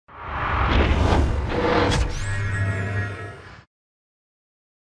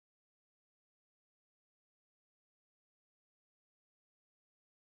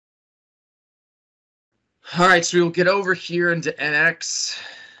All right, so we'll get over here into NX.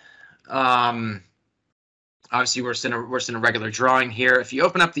 Obviously, we're in a regular drawing here. If you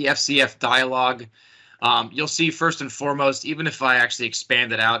open up the FCF dialog, you'll see first and foremost, even if I actually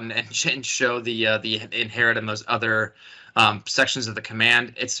expand it out and show the inherit and those other sections of the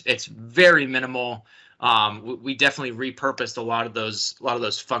command, it's very minimal. We definitely repurposed a lot of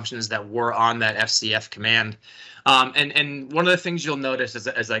those functions that were on that FCF command. And one of the things you'll notice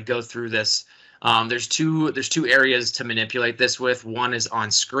as I go through this, there's two areas to manipulate this with. One is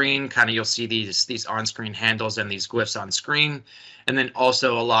on screen, kind of you'll see these on screen handles and these glyphs on screen, and then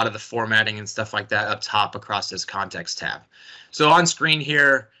also a lot of the formatting and stuff like that up top across this context tab. So on screen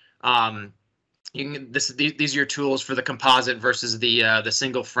here, these are your tools for the composite versus the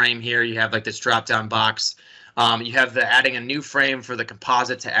single frame here. You have like this drop down box. You have the adding a new frame for the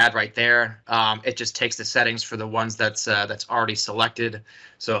composite to add right there. It just takes the settings for the ones that's already selected.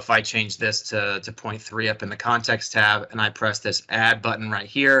 So if I change this to 0.3 up in the context tab and I press this add button right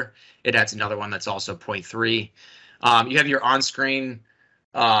here, it adds another one that's also 0.3. You have your on-screen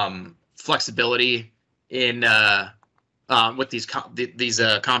flexibility in with these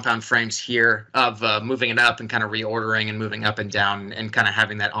compound frames here of moving it up and kind of reordering and moving up and down and kind of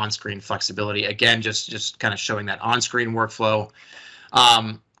having that on-screen flexibility. Again, just kind of showing that on-screen workflow.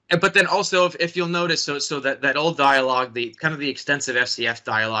 But then also, if you'll notice, so that old dialog, the kind of the extensive FCF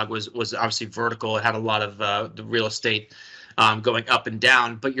dialog was obviously vertical. It had a lot of the real estate going up and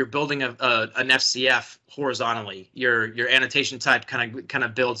down, but you're building an FCF horizontally. Your annotation type kind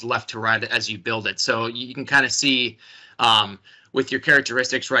of builds left to right as you build it. So you can kind of see with your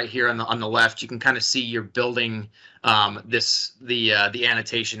characteristics right here on the left, you can kind of see you're building the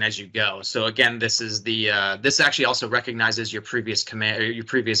annotation as you go. So again, this actually also recognizes your previous command or your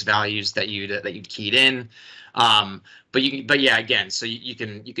previous values that you'd keyed in. But yeah, again, so you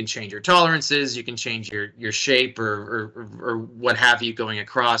can change your tolerances, you can change your shape or what have you going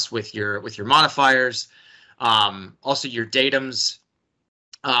across with your modifiers. Also your datums.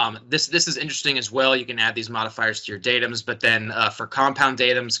 This is interesting as well. You can add these modifiers to your datums, but then for compound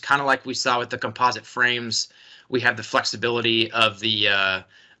datums, kind of like we saw with the composite frames, we have the flexibility of the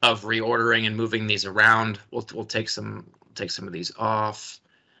of reordering and moving these around. We'll take some of these off.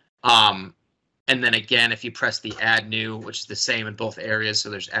 And then again, if you press the add new, which is the same in both areas, so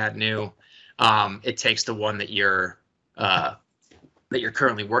there's add new, it takes the one that you're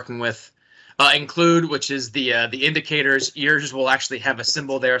currently working with. Include, which is the indicators. Yours will actually have a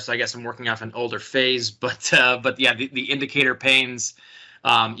symbol there, so I guess I'm working off an older phase. But yeah, the indicator panes,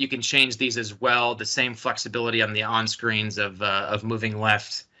 you can change these as well. The same flexibility on the on screens of moving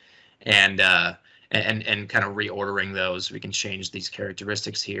left and kind of reordering those. We can change these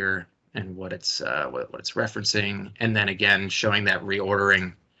characteristics here and what it's referencing, and then again showing that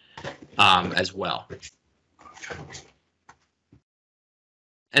reordering as well.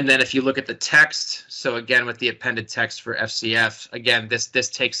 And then if you look at the text, so again with the appended text for FCF, again this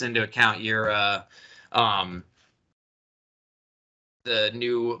takes into account your the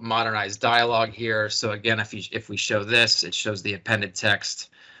new modernized dialog here. So again, if we show this, it shows the appended text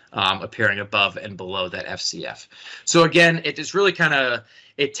appearing above and below that FCF. So again, it is really kind of,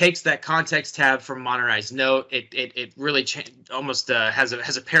 it takes that context tab from modernized note. It really almost has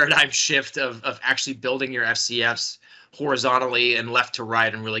a paradigm shift of actually building your FCFs horizontally and left to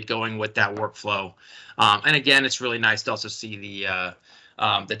right and really going with that workflow. And again, it's really nice to also see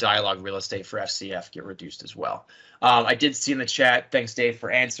the dialog real estate for FCF get reduced as well. I did see in the chat, thanks Dave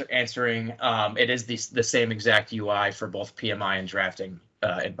for answering. It is the same exact UI for both PMI and drafting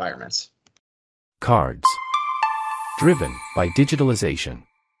environments. Cards. Driven by digitalization.